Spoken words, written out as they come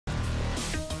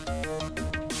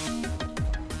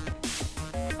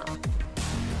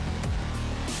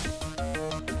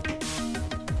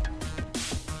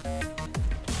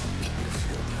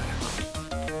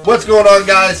What's going on,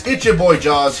 guys? It's your boy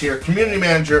Jaws here, community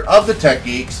manager of the Tech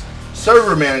Geeks,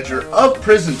 server manager of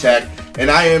PrisonTech,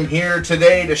 and I am here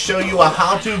today to show you a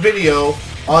how-to video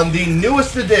on the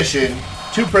newest addition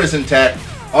to PrisonTech,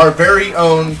 our very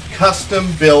own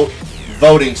custom-built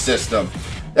voting system.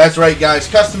 That's right, guys,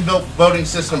 custom-built voting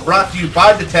system brought to you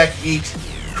by the Tech Geeks,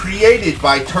 created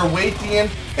by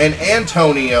Terwathian and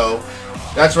Antonio.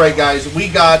 That's right, guys, we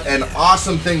got an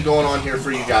awesome thing going on here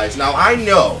for you guys. Now, I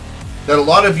know that a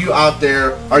lot of you out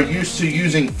there are used to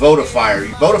using Votifier.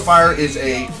 Votifier is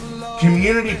a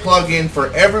community plugin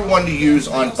for everyone to use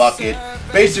on Bukkit.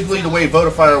 Basically, the way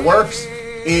Votifier works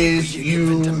is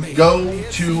you go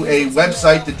to a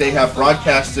website that they have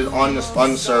broadcasted on the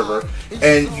server,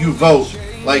 and you vote,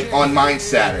 like on Mind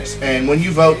Status. And when you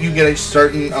vote, you get a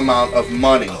certain amount of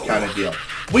money, kind of deal.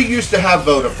 We used to have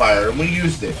Votifier, and we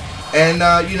used it. And,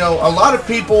 you know, a lot of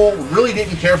people really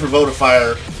didn't care for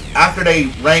Votifier after they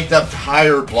ranked up to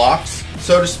higher blocks,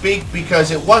 so to speak,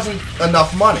 because it wasn't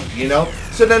enough money, you know?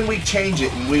 So then we changed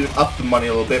it and we upped the money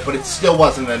a little bit, but it still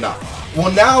wasn't enough.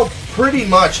 Well, now pretty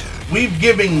much we've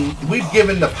given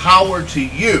the power to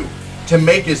you to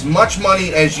make as much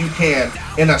money as you can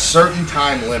in a certain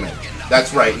time limit.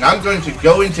 That's right, and I'm going to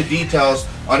go into details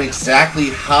on exactly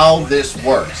how this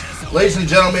works. Ladies and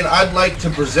gentlemen, I'd like to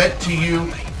present to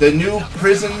you the new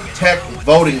PrisonTech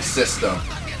voting system.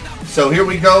 So here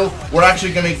we go. We're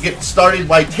actually going to get started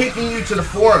by taking you to the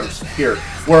forums here,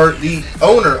 where the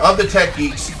owner of the Tech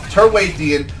Geeks,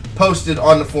 Terwathian, posted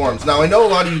on the forums. Now, I know a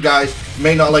lot of you guys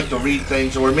may not like to read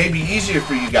things, or it may be easier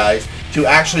for you guys to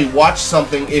actually watch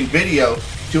something in video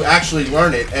to actually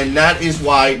learn it, and that is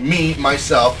why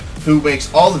myself, who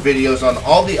makes all the videos on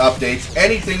all the updates,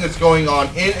 anything that's going on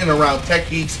in and around Tech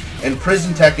Geeks and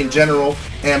PrisonTech in general,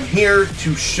 am here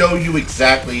to show you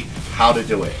exactly how to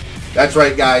do it. That's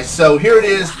right, guys. So here it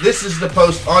is. This is the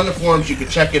post on the forums. You can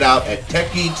check it out at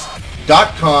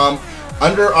TechGe3ks.com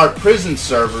under our prison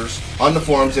servers on the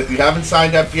forums. If you haven't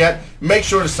signed up yet, make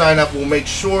sure to sign up. We'll make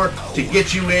sure to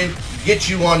get you in, get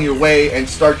you on your way, and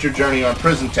start your journey on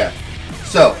PrisonTech.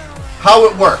 So, how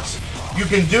it works. You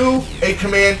can do a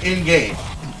command in-game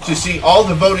to see all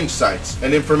the voting sites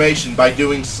and information by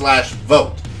doing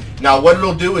 /vote. Now, what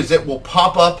it'll do is it will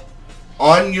pop up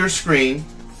on your screen,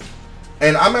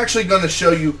 and I'm actually going to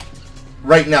show you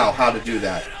right now how to do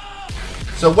that.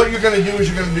 So what you're going to do is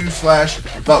you're going to do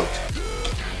 /vote.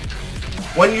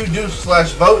 When you do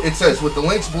 /vote, it says, with the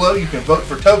links below, you can vote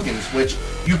for tokens, which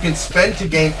you can spend to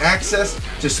gain access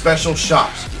to special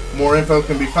shops. More info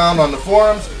can be found on the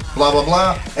forums, blah, blah,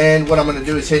 blah. And what I'm going to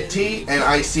do is hit T, and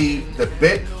I see the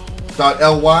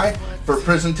bit.ly for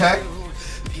PrisonTech.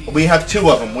 We have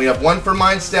two of them. We have one for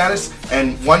Mind Status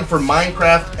and one for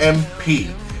Minecraft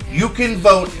MP. You can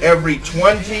vote every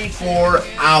 24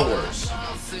 hours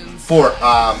for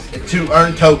to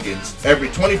earn tokens every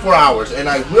 24 hours. And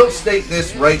I will state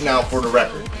this right now for the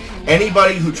record.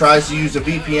 Anybody who tries to use a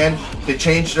VPN to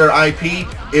change their IP,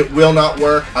 it will not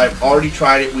work. I've already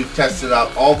tried it. We've tested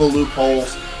out all the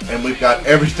loopholes, and we've got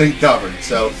everything covered.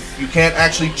 So you can't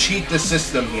actually cheat the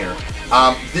system here.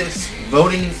 This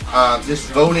voting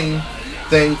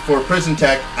thing for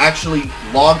PrisonTech actually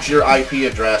logs your IP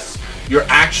address, your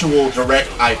actual direct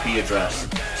IP address.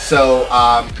 So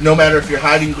no matter if you're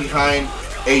hiding behind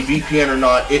a VPN or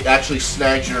not, it actually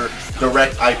snags your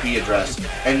direct IP address,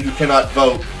 and you cannot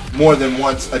vote more than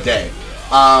once a day.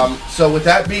 So with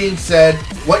that being said,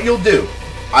 what you'll do,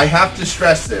 I have to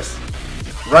stress this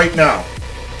right now.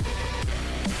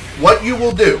 What you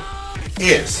will do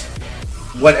is,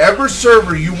 whatever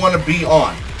server you want to be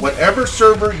on, whatever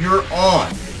server you're on,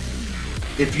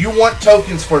 if you want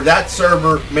tokens for that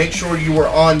server, make sure you are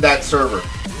on that server.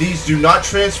 These do not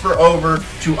transfer over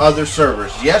to other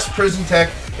servers. Yes,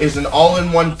 PrisonTech is an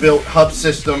all-in-one built hub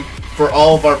system for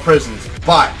all of our prisons,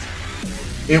 but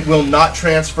it will not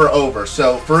transfer over.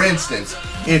 So, for instance,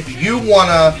 if you want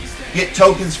to get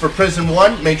tokens for Prison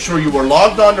 1, make sure you are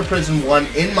logged on to Prison 1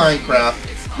 in Minecraft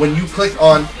when you click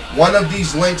on one of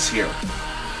these links here.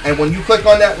 And when you click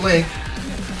on that link,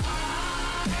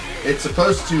 it's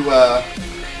supposed to,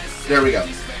 there we go.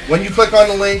 When you click on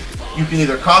the link, you can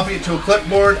either copy it to a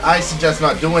clipboard. I suggest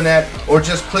not doing that, or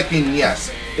just clicking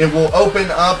yes. It will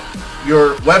open up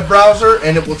your web browser,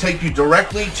 and it will take you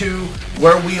directly to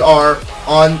where we are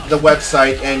on the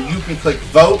website, and you can click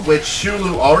vote, which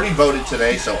Shulu already voted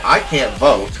today, so I can't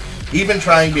vote, even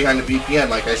trying behind the VPN,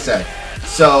 like I said.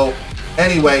 So,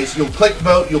 anyways, you'll click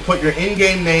vote, you'll put your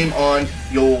in-game name on,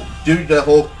 you'll do the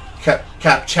whole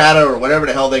captcha or whatever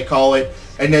the hell they call it,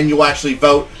 and then you'll actually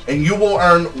vote, and you will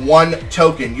earn 1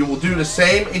 token. You will do the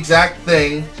same exact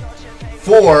thing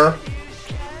for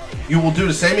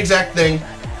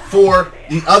for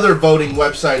the other voting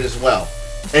website as well.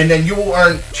 And then you will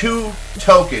earn 2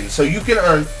 tokens. So you can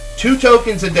earn 2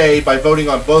 tokens a day by voting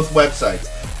on both websites.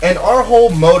 And our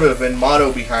whole motive and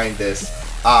motto behind this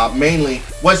mainly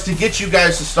was to get you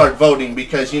guys to start voting,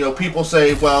 because, you know, people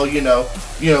say, well, you know,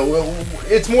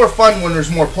 it's more fun when there's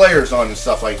more players on and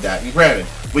stuff like that. And granted,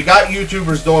 we got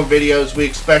YouTubers doing videos. We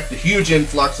expect a huge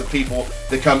influx of people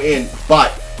to come in,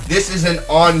 but this is an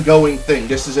ongoing thing.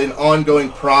 This is an ongoing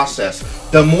process.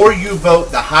 The more you vote,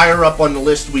 the higher up on the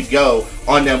list we go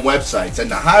on them websites.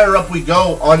 And the higher up we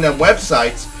go on them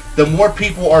websites, the more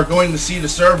people are going to see the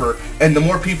server, and the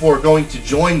more people are going to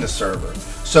join the server.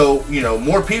 So, you know,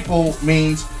 more people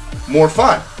means more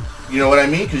fun. You know what I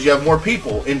mean? Because you have more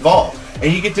people involved,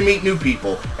 and you get to meet new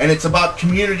people, and it's about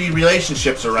community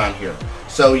relationships around here.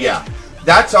 So, yeah,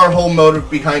 that's our whole motive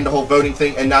behind the whole voting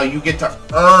thing, and now you get to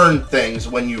earn things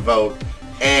when you vote,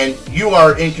 and you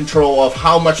are in control of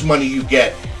how much money you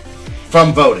get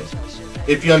from voting,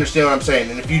 if you understand what I'm saying.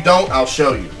 And if you don't, I'll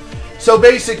show you. So,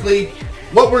 basically,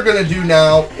 what we're going to do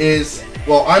now is,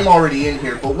 well, I'm already in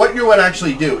here, but what you would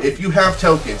actually do, if you have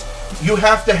tokens, you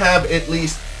have to have at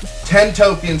least 10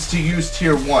 tokens to use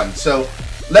tier 1. So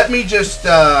let me just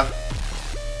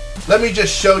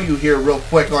show you here real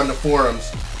quick on the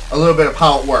forums a little bit of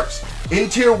how it works. In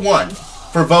tier 1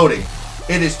 for voting,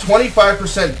 it is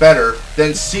 25% better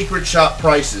than secret shop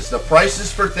prices. The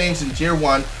prices for things in tier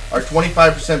 1 are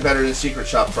 25% better than secret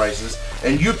shop prices,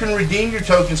 and you can redeem your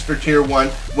tokens for tier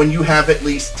 1 when you have at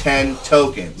least 10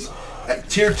 tokens.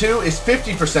 Tier 2 is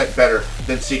 50% better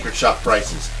than secret shop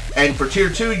prices. And for tier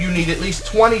 2, you need at least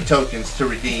 20 tokens to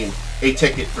redeem a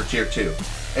ticket for tier 2.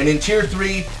 And in tier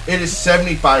 3, it is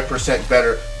 75%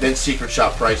 better than secret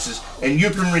shop prices. And you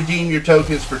can redeem your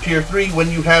tokens for tier 3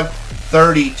 when you have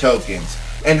 30 tokens.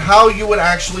 And how you would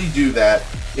actually do that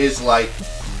is like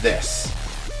this.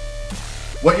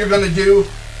 What you're going to do,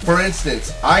 for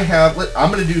instance, I'm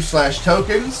going to do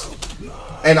 /tokens.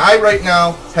 And I right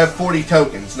now have 40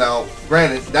 tokens. Now,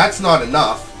 granted, that's not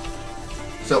enough.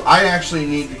 So I actually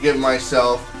need to give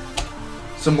myself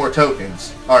some more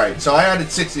tokens. Alright, so I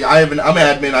added 60. I'm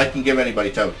admin. I can give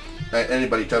anybody tokens. I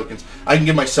can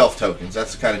give myself tokens.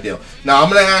 That's the kind of deal. Now,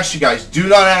 I'm going to ask you guys, do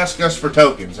not ask us for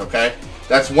tokens, okay?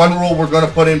 That's one rule we're going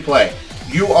to put in play.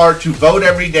 You are to vote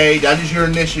every day. That is your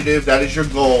initiative. That is your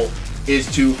goal, is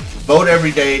to vote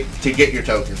every day to get your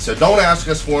tokens. So don't ask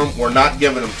us for them. We're not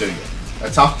giving them to you.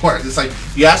 That's how it works. It's like,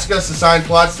 you ask us to sign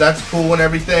plots, that's cool and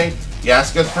everything. You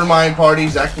ask us for mine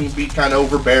parties, that can be kind of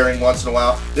overbearing once in a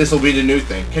while. This will be the new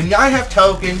thing. Can I have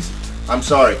tokens? I'm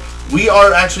sorry. We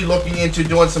are actually looking into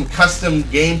doing some custom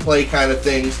gameplay kind of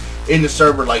things in the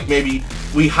server. Like maybe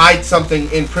we hide something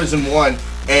in Prison 1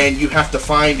 and you have to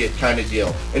find it kind of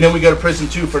deal. And then we go to Prison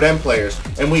 2 for them players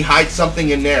and we hide something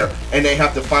in there and they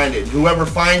have to find it. And whoever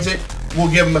finds it, we'll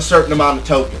give them a certain amount of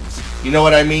tokens. You know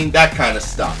what I mean? That kind of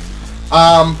stuff.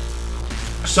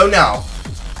 So now,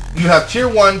 you have tier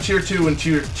 1, tier 2, and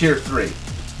tier 3.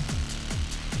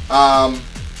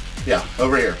 Yeah,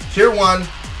 over here. Tier 1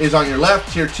 is on your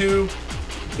left, tier 2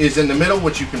 is in the middle,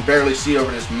 which you can barely see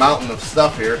over this mountain of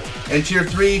stuff here, and tier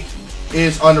 3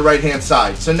 is on the right hand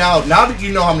side. So now that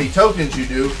you know how many tokens you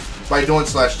do by doing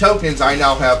 /tokens, I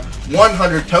now have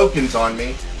 100 tokens on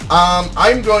me.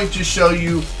 I'm going to show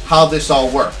you how this all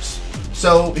works.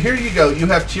 So here you go, you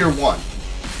have tier 1.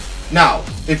 Now,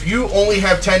 if you only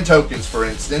have 10 tokens, for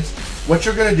instance, what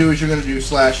you're going to do is you're going to do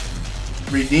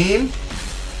 /redeem,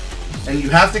 and you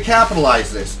have to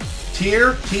capitalize this.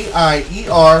 Tier,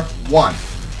 T-I-E-R 1.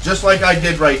 Just like I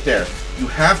did right there. You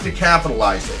have to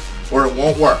capitalize it, or it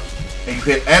won't work. And you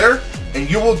hit enter, and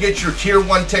you will get your tier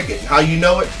 1 ticket. How you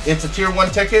know it's a tier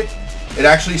 1 ticket? It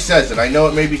actually says it. I know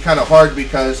it may be kind of hard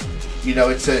because, you know,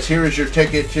 it says here is your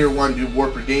ticket, tier 1, do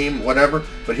warp redeem, whatever.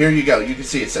 But here you go. You can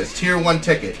see it says tier 1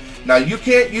 ticket. Now, you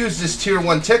can't use this tier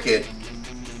 1 ticket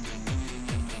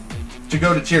to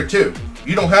go to tier 2.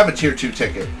 You don't have a tier 2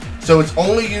 ticket. So it's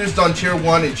only used on tier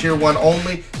 1 and tier 1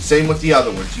 only. Same with the other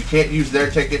ones. You can't use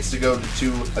their tickets to go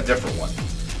to a different one.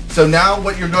 So now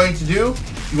what you're going to do,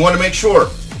 you want to make sure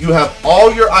you have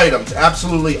all your items,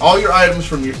 absolutely all your items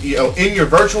from your, in your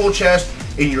virtual chest,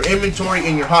 in your inventory,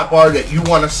 in your hotbar that you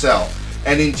want to sell.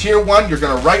 And in tier 1, you're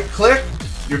going to right click,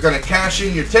 you're going to cash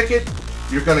in your ticket,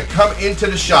 you're going to come into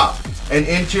the shop. And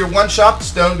in tier 1 shop,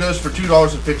 stone goes for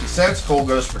 $2.50, coal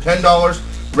goes for $10,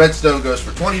 redstone goes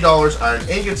for $20, iron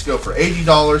ingots go for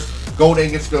 $80, gold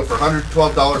ingots go for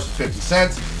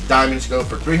 $112.50, diamonds go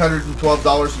for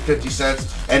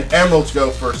 $312.50, and emeralds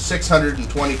go for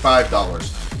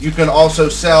 $625. You can also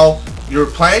sell your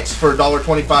planks for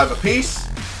 $1.25 a piece.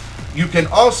 You can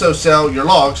also sell your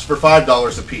logs for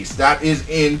 $5 a piece. That is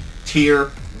in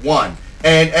tier 1.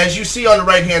 And as you see on the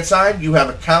right hand side, you have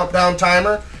a countdown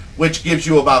timer, which gives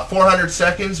you about 400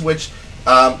 seconds, which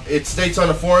it states on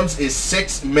the forums is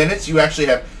 6 minutes. You actually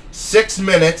have 6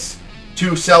 minutes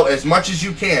to sell as much as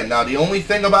you can. Now, the only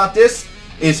thing about this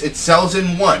is it sells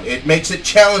in 1. It makes it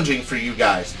challenging for you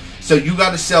guys. So you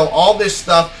got to sell all this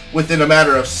stuff within a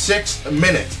matter of 6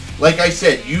 minutes. Like I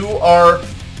said, you are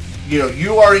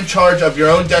in charge of your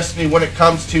own destiny when it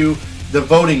comes to the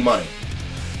voting money.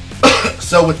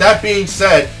 So with that being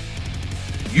said,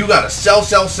 you got to sell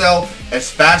as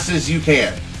fast as you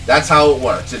can. That's how it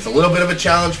works. It's a little bit of a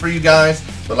challenge for you guys,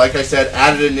 but like I said,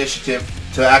 added initiative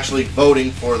to actually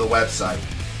voting for the website.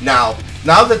 Now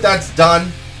that that's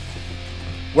done,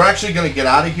 we're actually going to get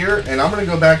out of here, and I'm going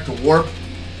to go back to Warp,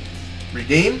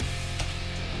 Redeem,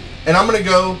 and I'm going to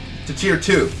go to Tier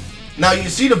 2. Now you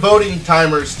see the voting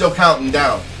timer is still counting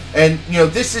down, and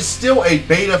this is still a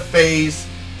beta phase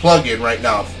plugin right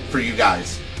now for you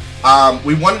guys.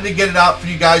 We wanted to get it out for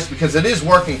you guys because it is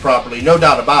working properly, no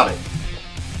doubt about it.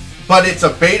 But it's a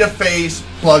beta phase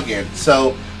plugin,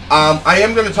 so I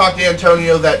am going to talk to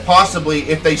Antonio that possibly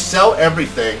if they sell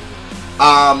everything,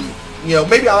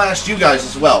 maybe I'll ask you guys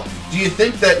as well. Do you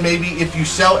think that maybe if you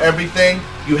sell everything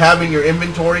you have in your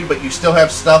inventory, but you still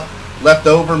have stuff left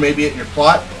over, maybe at your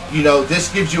plot,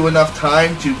 this gives you enough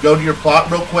time to go to your plot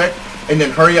real quick and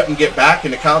then hurry up and get back,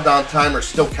 and the countdown timer is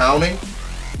still counting?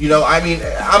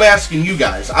 I'm asking you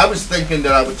guys. I was thinking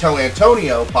that I would tell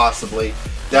Antonio possibly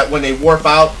that when they warp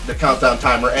out, the countdown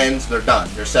timer ends, they're done,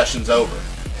 their session's over.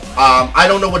 I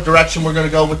don't know what direction we're going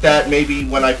to go with that. Maybe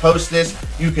when I post this,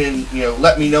 you can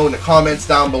let me know in the comments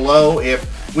down below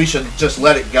if we should just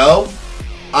let it go.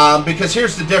 Because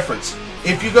here's the difference.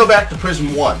 If you go back to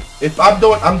Prison 1, if I'm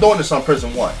doing this on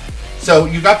Prison 1. So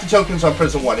you got the tokens on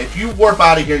Prison 1. If you warp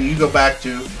out of here and you go back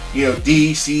to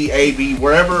D, C, A, B,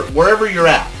 wherever you're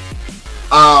at,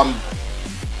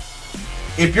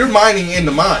 if you're mining in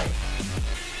the mine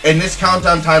and this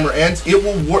countdown timer ends, it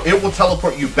will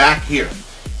teleport you back here.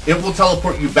 It will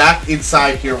teleport you back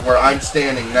inside here where I'm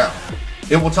standing now.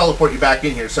 It will teleport you back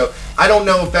in here. So I don't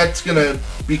know if that's going to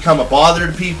become a bother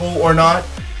to people or not,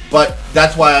 but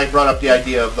that's why I brought up the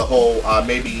idea of the whole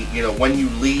maybe, when you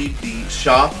leave the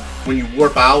shop, when you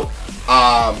warp out,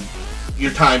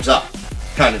 your time's up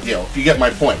kind of deal, if you get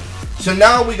my point. So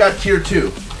now we got Tier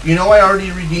 2. I already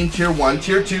redeemed Tier 1.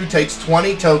 Tier 2 takes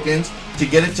 20 tokens to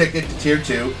get a ticket to Tier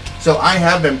 2. So I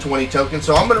have them 20 tokens,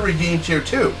 so I'm going to redeem Tier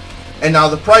 2. And now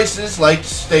the prices, like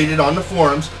stated on the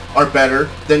forums, are better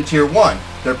than Tier 1.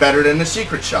 They're better than the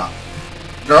secret shop.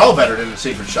 They're all better than the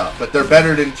secret shop, but they're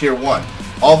better than Tier 1.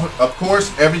 Of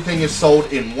course, everything is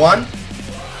sold in 1.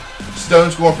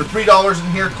 Stone's going for $3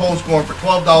 in here, coal's going for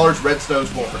 $12,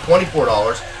 redstone's going for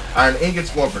 $24, iron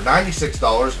ingots going for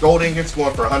 $96, gold ingots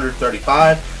going for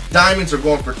 $135, diamonds are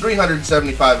going for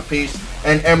 $375 a piece,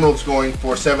 and emeralds going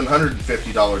for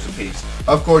 $750 a piece.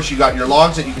 Of course, you got your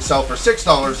logs that you can sell for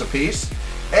 $6 a piece,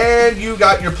 and you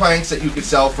got your planks that you can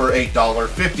sell for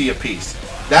 $8.50 a piece.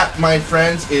 That, my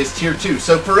friends, is Tier 2.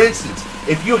 So, for instance,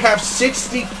 if you have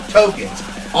 60 tokens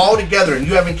all together and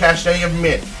you haven't cashed any of them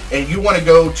in, and you want to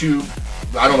go to,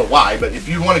 I don't know why, but if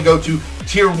you want to go to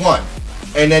Tier 1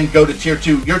 and then go to Tier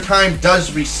 2, your time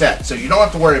does reset, so you don't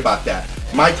have to worry about that.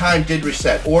 My time did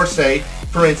reset. Or say,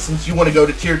 for instance, you want to go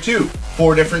to Tier 2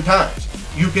 4 different times.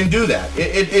 You can do that.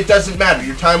 It doesn't matter.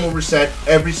 Your time will reset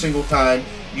every single time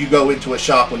you go into a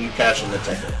shop when you cash in the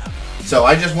ticket. So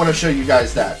I just want to show you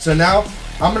guys that. So now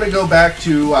I'm going to go back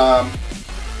to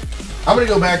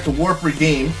Warp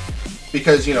Redeem,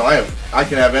 because I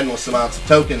can have endless amounts of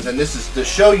tokens, and this is to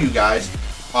show you guys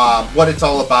what it's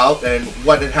all about and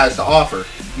what it has to offer.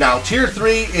 Now, Tier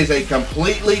 3 is a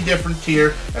completely different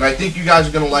tier, and I think you guys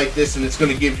are going to like this, and it's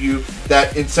going to give you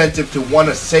that incentive to want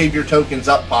to save your tokens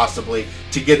up possibly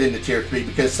to get into Tier 3,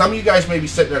 because some of you guys may be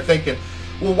sitting there thinking,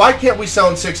 well, why can't we sell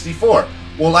in 64?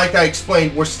 Well, like I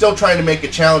explained, we're still trying to make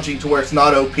it challenging to where it's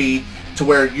not OP, to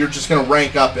where you're just going to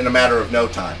rank up in a matter of no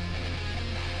time.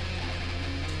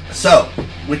 So,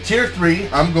 with Tier 3,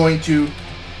 I'm going to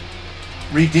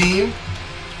redeem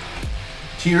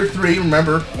Tier 3.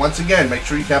 Remember, once again, make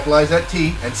sure you capitalize that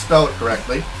T and spell it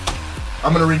correctly.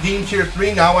 I'm going to redeem Tier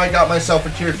 3. Now I got myself a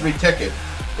Tier 3 ticket.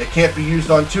 It can't be used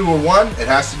on 2 or 1. It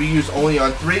has to be used only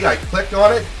on 3. I clicked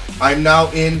on it. I'm now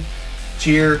in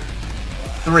Tier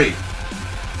 3.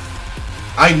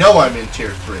 I know I'm in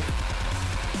Tier 3.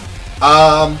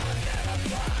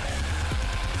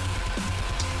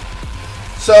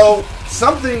 So,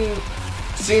 something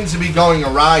seems to be going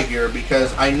awry here,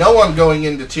 because I know I'm going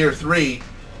into Tier 3,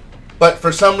 but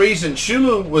for some reason,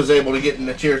 Shulu was able to get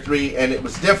into Tier 3, and it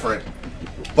was different.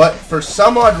 but for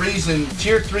some odd reason,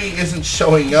 Tier 3 isn't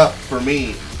showing up for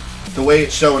me the way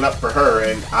it's showing up for her,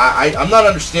 and I'm not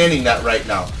understanding that right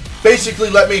now. Basically,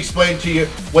 let me explain to you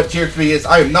what Tier 3 is.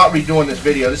 I am not redoing this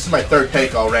video. This is my third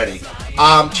take already.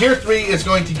 Tier 3 is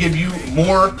going to give you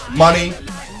more money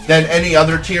than any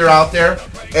other tier out there,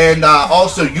 and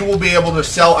also you will be able to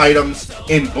sell items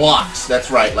in blocks.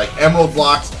 That's right, like emerald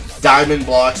blocks, diamond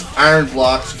blocks, iron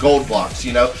blocks, gold blocks,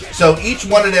 you know. So each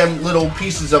one of them little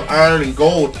pieces of iron and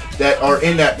gold that are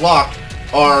in that block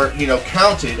are, you know,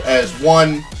 counted as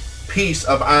one piece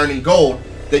of iron and gold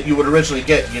that you would originally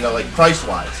get, you know, like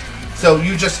price-wise. So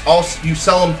you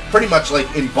sell them pretty much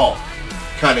like in bulk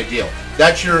kind of deal.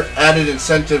 That's your added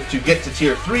incentive to get to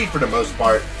Tier 3 for the most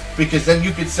part, because then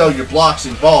you could sell your blocks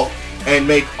in bulk and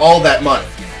make all that money.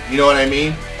 You know what I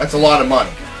mean? That's a lot of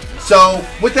money. So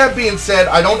with that being said,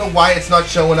 I don't know why it's not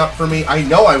showing up for me. I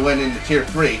know I went into Tier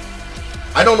 3.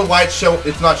 I don't know why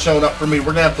it's not showing up for me. We're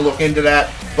going to have to look into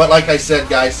that. But like I said,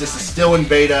 guys, this is still in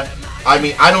beta. I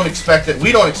mean,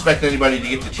 we don't expect anybody to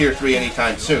get to Tier 3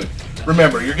 anytime soon.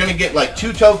 Remember, you're going to get like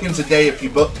 2 tokens a day if you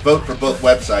vote for both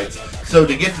websites. So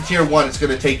to get to Tier 1, it's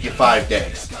going to take you 5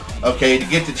 days. Okay, to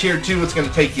get to Tier 2, it's going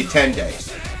to take you 10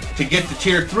 days. To get to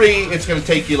Tier 3, it's going to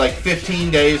take you like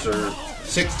 15 days or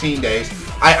 16 days.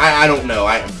 I don't know.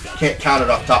 I can't count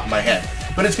it off the top of my head.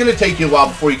 But it's going to take you a while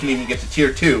before you can even get to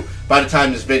Tier 2 by the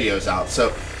time this video is out.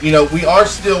 So, you know, we are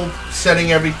still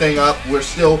setting everything up. We're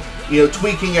still, you know,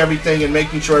 tweaking everything and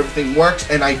making sure everything works.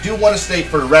 And I do want to state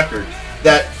for the record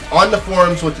that on the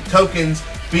forums with the tokens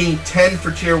being 10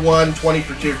 for Tier 1, 20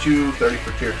 for Tier 2, 30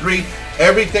 for Tier 3,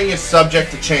 everything is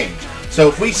subject to change. So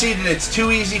if we see that it's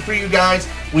too easy for you guys,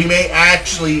 we may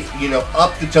actually, you know,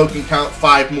 up the token count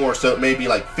 5 more. So it may be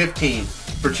like 15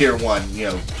 for Tier 1, you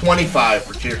know, 25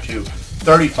 for Tier 2,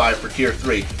 35 for Tier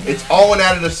 3. It's all an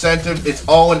added incentive. It's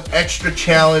all an extra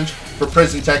challenge for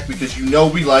PrisonTech, because you know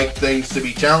we like things to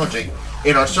be challenging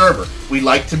in our server. We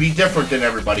like to be different than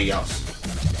everybody else.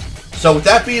 So with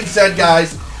that being said,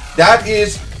 guys, that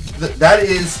is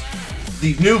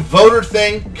the new voter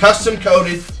thing, custom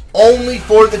coded, only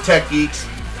for the Tech Geeks.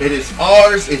 It is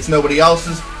ours, it's nobody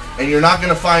else's, and you're not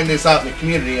going to find this out in the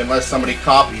community unless somebody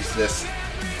copies this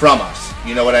from us.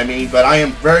 You know what I mean? But I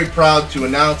am very proud to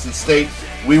announce and state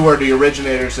we were the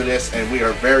originators of this, and we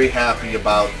are very happy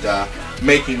about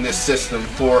making this system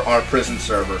for our prison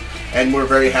server. And we're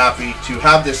very happy to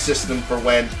have this system for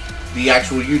when the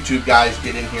actual YouTube guys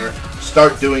get in here,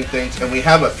 start doing things, and we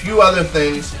have a few other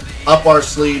things up our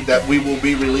sleeve that we will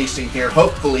be releasing here,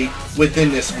 hopefully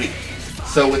within this week.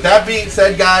 So with that being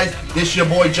said, guys, this is your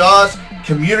boy Jaws,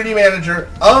 community manager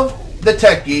of the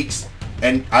Tech Geeks,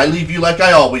 and I leave you like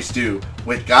I always do,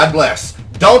 with God bless,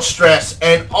 don't stress,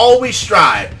 and always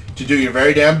strive to do your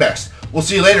very damn best. We'll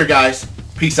see you later, guys.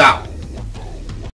 Peace out.